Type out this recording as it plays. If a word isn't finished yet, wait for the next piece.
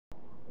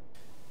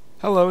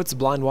Hello, it's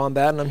Blind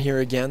Wombat, and I'm here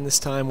again, this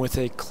time with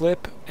a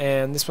clip,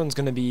 and this one's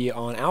going to be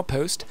on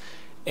Outpost,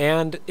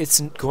 and it's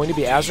going to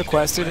be, as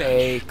requested,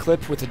 a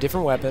clip with a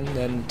different weapon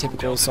than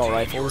typical assault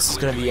rifle. This is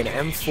going to be an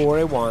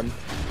M4A1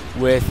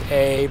 with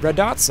a red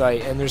dot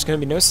sight, and there's going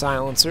to be no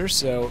silencer,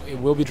 so it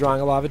will be drawing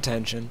a lot of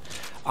attention.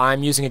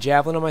 I'm using a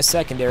javelin on my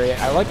secondary.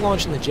 I like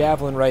launching the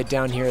javelin right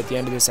down here at the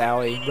end of this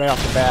alley, right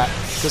off the bat,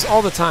 because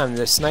all the time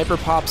the sniper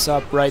pops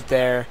up right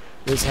there,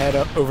 with his head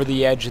up over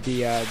the edge of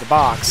the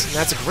box, and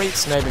that's a great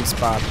sniping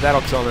spot.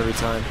 That'll kill him every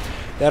time.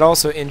 That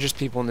also injures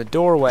people in the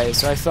doorway,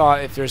 so I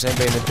thought if there's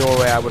anybody in the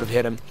doorway, I would have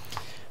hit him.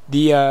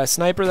 The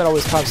sniper that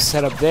always pops his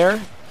head up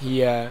there,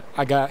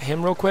 I got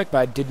him real quick, but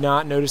I did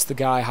not notice the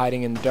guy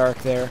hiding in the dark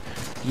there.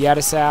 The Yet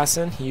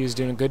Assassin, he was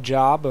doing a good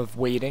job of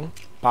waiting,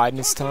 biding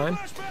his time,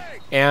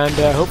 and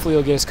hopefully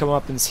he'll get his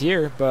comeuppance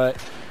here, but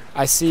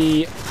I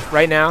see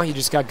right now he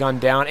just got gunned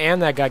down, and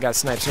that guy got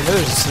sniped. So I know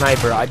there's a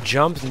sniper. I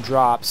jumped and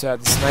dropped so that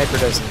the sniper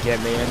doesn't get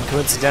me, and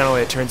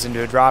coincidentally it turns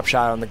into a drop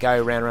shot on the guy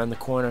who ran around the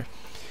corner.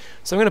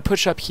 So I'm going to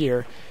push up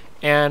here,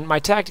 and my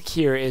tactic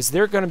here is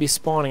they're going to be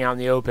spawning out in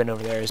the open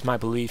over there, is my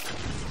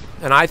belief.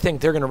 And I think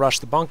they're going to rush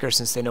the bunker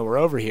since they know we're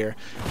over here.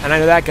 And I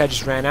know that guy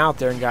just ran out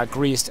there and got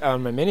greased.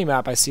 On my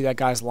minimap, I see that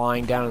guy's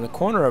lying down in the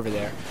corner over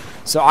there.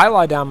 So I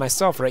lie down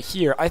myself right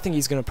here. I think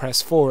he's going to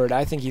press forward.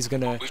 I think he's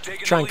going to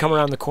try and come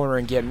around the corner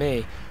and get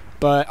me.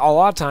 But a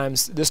lot of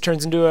times, this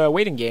turns into a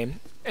waiting game.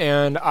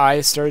 And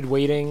I started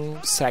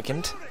waiting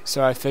second,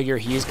 so I figure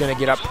he's going to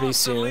get up pretty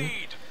soon.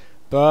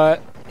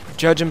 But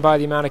judging by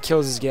the amount of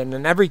kills he's getting,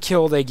 and every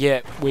kill they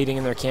get waiting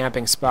in their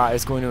camping spot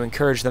is going to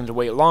encourage them to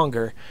wait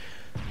longer,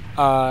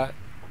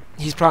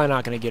 he's probably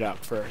not going to get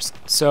up first.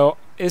 So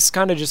this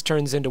kind of just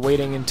turns into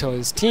waiting until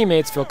his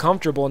teammates feel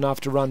comfortable enough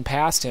to run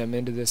past him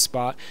into this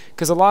spot.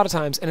 Because a lot of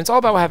times, and it's all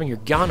about having your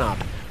gun up.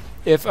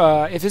 If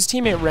his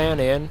teammate ran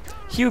in,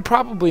 he would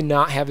probably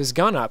not have his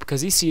gun up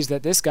because he sees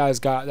that this guy's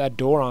got that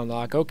door on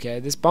lock. Okay,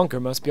 this bunker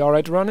must be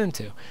alright to run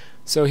into.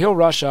 So he'll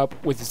rush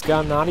up with his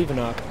gun not even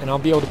up, and I'll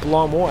be able to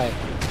blow him away.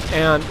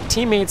 And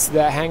teammates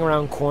that hang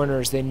around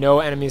corners, they know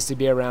enemies to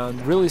be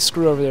around, really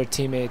screw over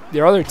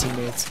their other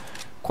teammates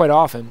quite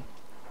often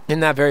in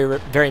that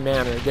very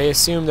manner. They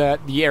assume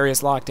that the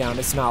area's locked down.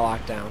 It's not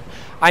locked down.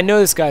 I know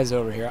this guy's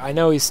over here. I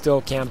know he's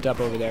still camped up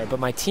over there, but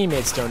my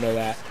teammates don't know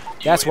that.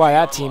 That's why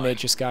that teammate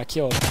just got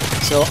killed.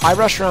 So I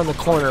rush around the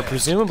corner,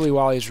 presumably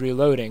while he's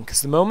reloading,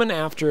 because the moment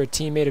after a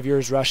teammate of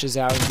yours rushes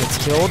out and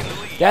gets killed,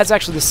 that's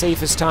actually the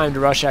safest time to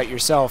rush out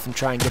yourself and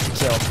try and get the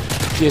kill.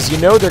 Because you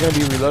know they're going to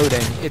be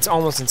reloading. It's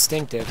almost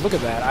instinctive. Look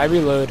at that. I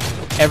reload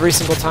every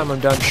single time I'm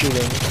done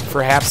shooting.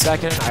 For a half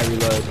second, I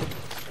reload.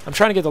 I'm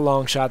trying to get the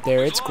long shot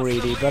there. It's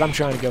greedy, but I'm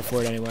trying to go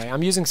for it anyway.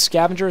 I'm using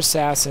Scavenger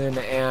Assassin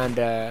and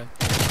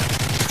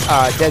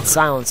Dead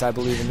Silence, I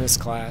believe, in this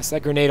class.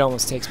 That grenade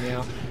almost takes me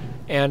out.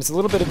 And it's a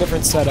little bit of a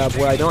different setup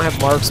where I don't have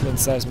Marksman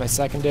set as my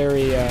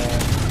secondary,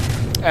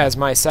 as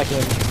my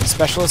second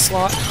specialist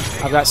slot.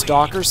 I've got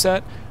Stalker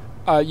set.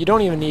 You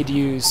don't even need to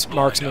use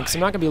Marksman because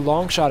I'm not going to be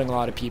long-shotting a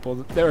lot of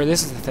people. Or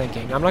this is the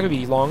thinking. I'm not going to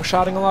be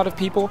long-shotting a lot of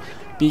people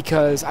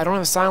because I don't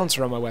have a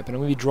silencer on my weapon.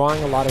 I'm going to be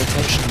drawing a lot of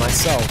attention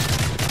myself.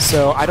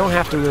 So I don't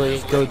have to really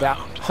go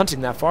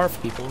hunting that far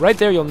for people. Right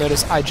there you'll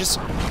notice I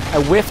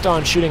whiffed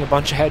on shooting a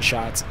bunch of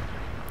headshots.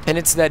 And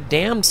it's that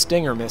damn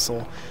Stinger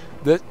missile.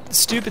 The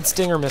stupid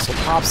Stinger missile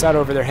pops out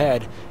over their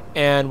head.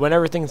 And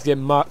whenever things get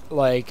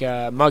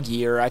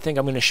muggy, or I think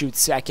I'm going to shoot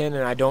second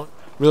and I don't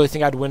really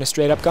think I'd win a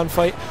straight-up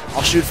gunfight,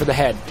 I'll shoot for the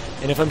head.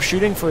 And if I'm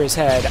shooting for his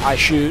head, I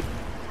shoot,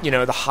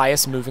 the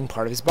highest moving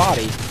part of his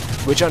body,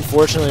 which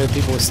unfortunately with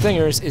people with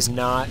Stingers is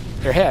not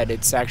their head,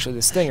 it's actually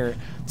the Stinger.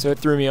 So it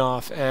threw me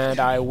off, and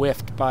I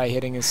whiffed by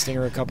hitting his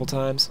Stinger a couple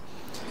times.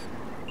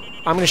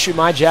 I'm going to shoot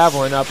my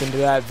Javelin up into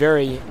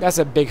that's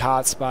a big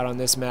hot spot on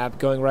this map,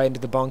 going right into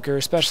the bunker,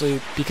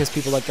 especially because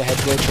people like the head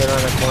glitch right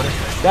around that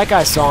corner. That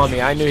guy saw me,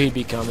 I knew he'd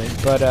be coming,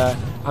 but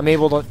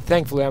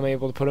thankfully I'm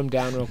able to put him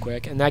down real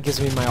quick, and that gives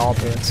me my all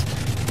perks.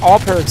 All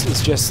perks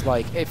is just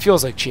it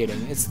feels like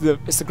cheating. It's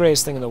the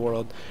greatest thing in the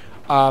world.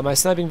 My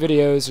sniping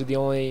videos are the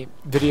only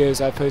videos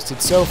I've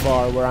posted so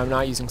far where I'm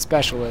not using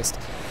Specialist,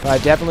 but I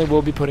definitely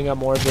will be putting up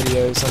more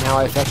videos on how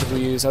I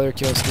effectively use other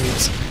kill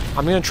streaks.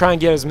 I'm going to try and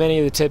get as many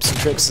of the tips and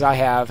tricks as I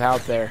have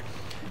out there.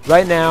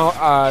 Right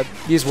now,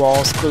 these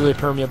walls, clearly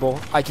permeable,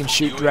 I can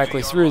shoot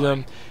directly through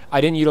them. I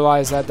didn't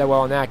utilize that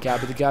well on that guy,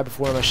 but the guy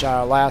before him I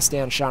shot a last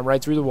stand, shot him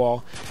right through the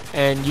wall.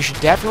 And you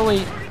should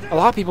definitely, a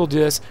lot of people do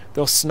this,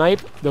 they'll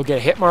snipe, they'll get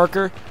a hit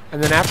marker,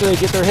 and then after they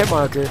get their hit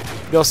marker,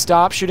 they'll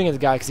stop shooting at the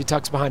guy because he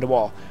tucks behind a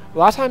wall. A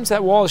lot of times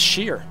that wall is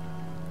sheer.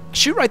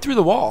 Shoot right through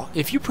the wall.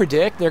 If you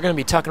predict they're going to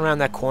be tucking around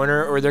that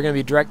corner, or they're going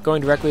to be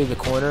going directly to the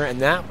corner, and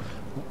that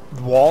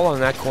wall on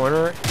that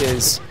corner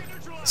is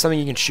something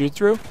you can shoot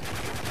through,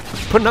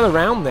 put another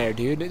round there,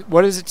 dude.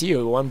 What is it to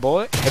you? One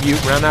bullet? Have you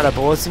run out of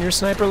bullets in your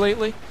sniper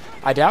lately?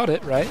 I doubt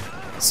it, right?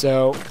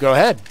 So go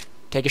ahead,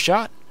 take a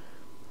shot.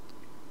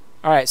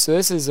 Alright, so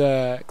this is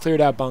a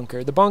cleared out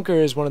bunker. The bunker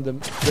is one of the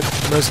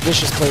most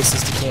vicious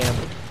places to camp.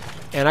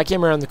 And I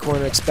came around the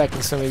corner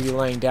expecting somebody to be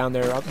laying down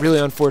there, really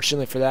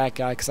unfortunately for that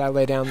guy, because I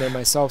lay down there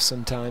myself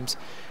sometimes,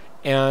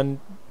 and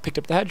picked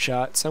up the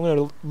headshot. So I'm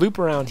going to loop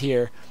around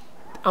here.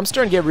 I'm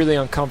starting to get really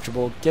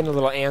uncomfortable, getting a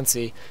little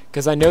antsy,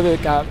 because I know that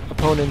I've got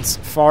opponents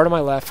far to my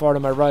left, far to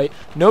my right.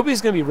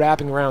 Nobody's going to be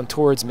wrapping around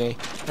towards me,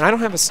 and I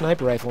don't have a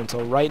sniper rifle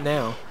until right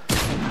now.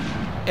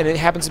 And it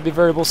happens to be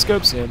variable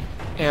scope soon.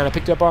 And I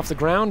picked it up off the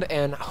ground,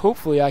 and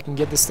hopefully I can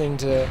get this thing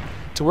to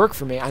work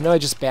for me. I know I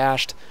just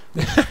bashed.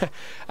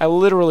 I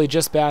literally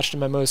just bashed in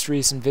my most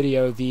recent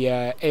video the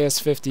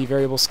AS50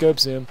 variable scope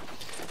zoom.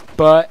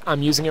 But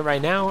I'm using it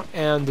right now,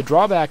 and the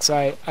drawbacks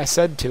I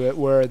said to it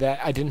were that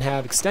I didn't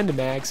have extended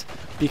mags,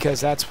 because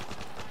that's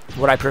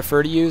what I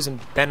prefer to use and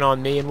been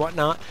on me and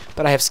whatnot.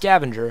 But I have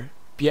scavenger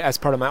as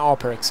part of my all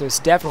perk, so it's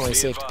definitely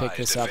safe to pick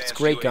this up. It's a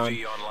great gun.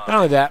 Not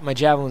only that, my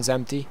javelin's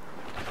empty.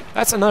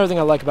 That's another thing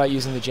I like about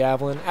using the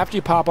javelin. After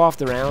you pop off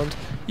the round,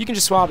 you can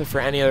just swap it for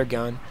any other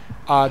gun.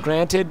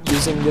 Granted,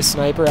 using this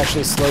sniper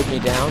actually slowed me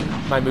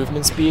down, my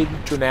movement speed,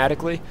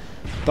 dramatically,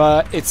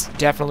 but it's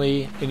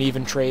definitely an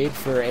even trade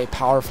for a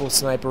powerful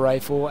sniper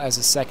rifle as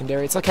a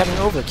secondary. It's like having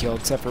overkill,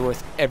 except for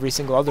with every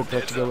single other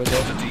perk to go with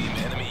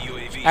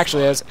it.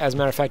 Actually, as a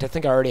matter of fact, I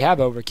think I already have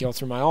overkill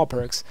through my all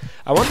perks.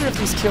 I wonder if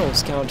these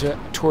kills count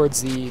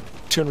towards the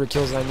 200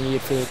 kills I need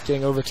for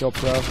getting overkill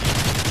pro.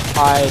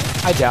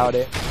 I doubt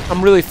it.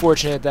 I'm really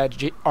fortunate that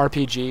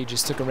RPG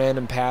just took a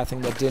random path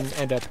and that didn't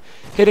end up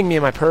hitting me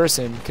in my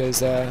person,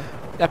 because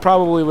that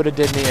probably would have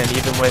did me in,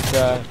 even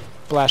with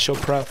Blast Shield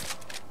Pro.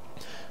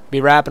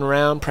 Be wrapping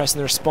around, pressing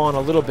their spawn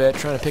a little bit,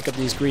 trying to pick up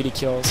these greedy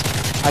kills.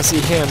 I see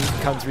him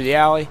come through the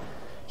alley.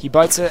 He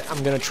bites it.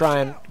 I'm going to try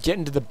and get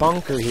into the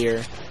bunker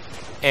here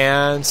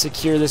and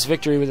secure this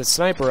victory with a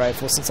sniper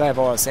rifle, since I have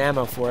all this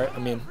ammo for it. I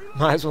mean,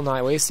 might as well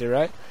not waste it,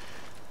 right?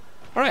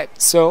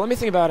 Alright, so let me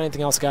think about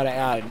anything else I gotta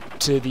add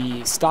to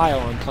the style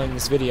I'm playing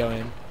this video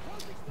in.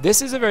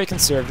 This is a very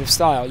conservative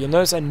style. You'll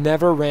notice I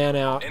never ran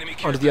out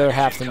onto the other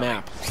half of the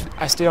map.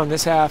 I stayed on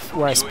this half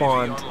where I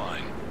spawned.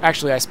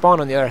 Actually, I spawned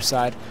on the other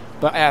side,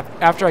 but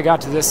after I got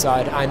to this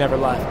side, I never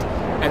left.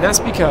 And that's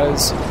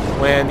because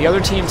when the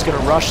other team's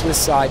gonna rush this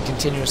side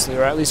continuously,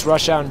 or at least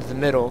rush out into the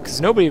middle,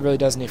 because nobody really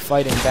does any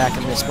fighting back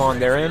in the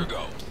spawn they're in,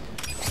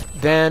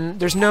 then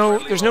there's no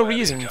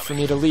reason for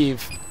me to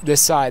leave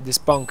this side, this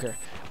bunker.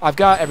 I've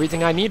got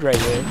everything I need right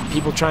here.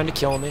 People trying to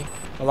kill me,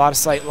 a lot of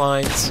sight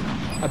lines,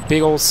 a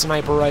big old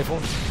sniper rifle.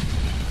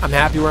 I'm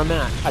happy where I'm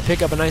at. I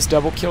pick up a nice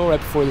double kill right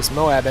before this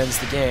MOAB ends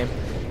the game,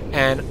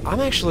 and I'm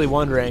actually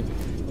wondering,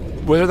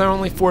 were there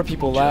only 4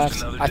 people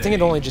left? I think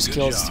it only just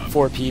kills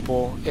 4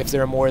 people if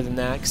there are more than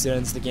that, because it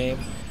ends the game.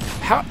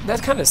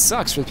 That kind of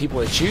sucks for the people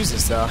that choose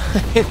this, though.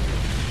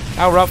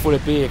 How rough would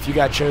it be if you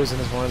got chosen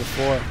as one of the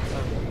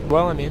 4?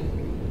 Well, I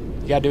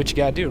mean, you gotta do what you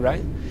gotta do,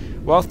 right?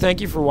 Well, thank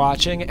you for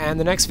watching, and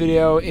the next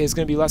video is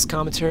going to be less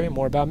commentary,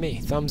 more about me.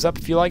 Thumbs up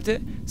if you liked it.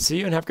 See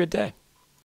you and have a good day.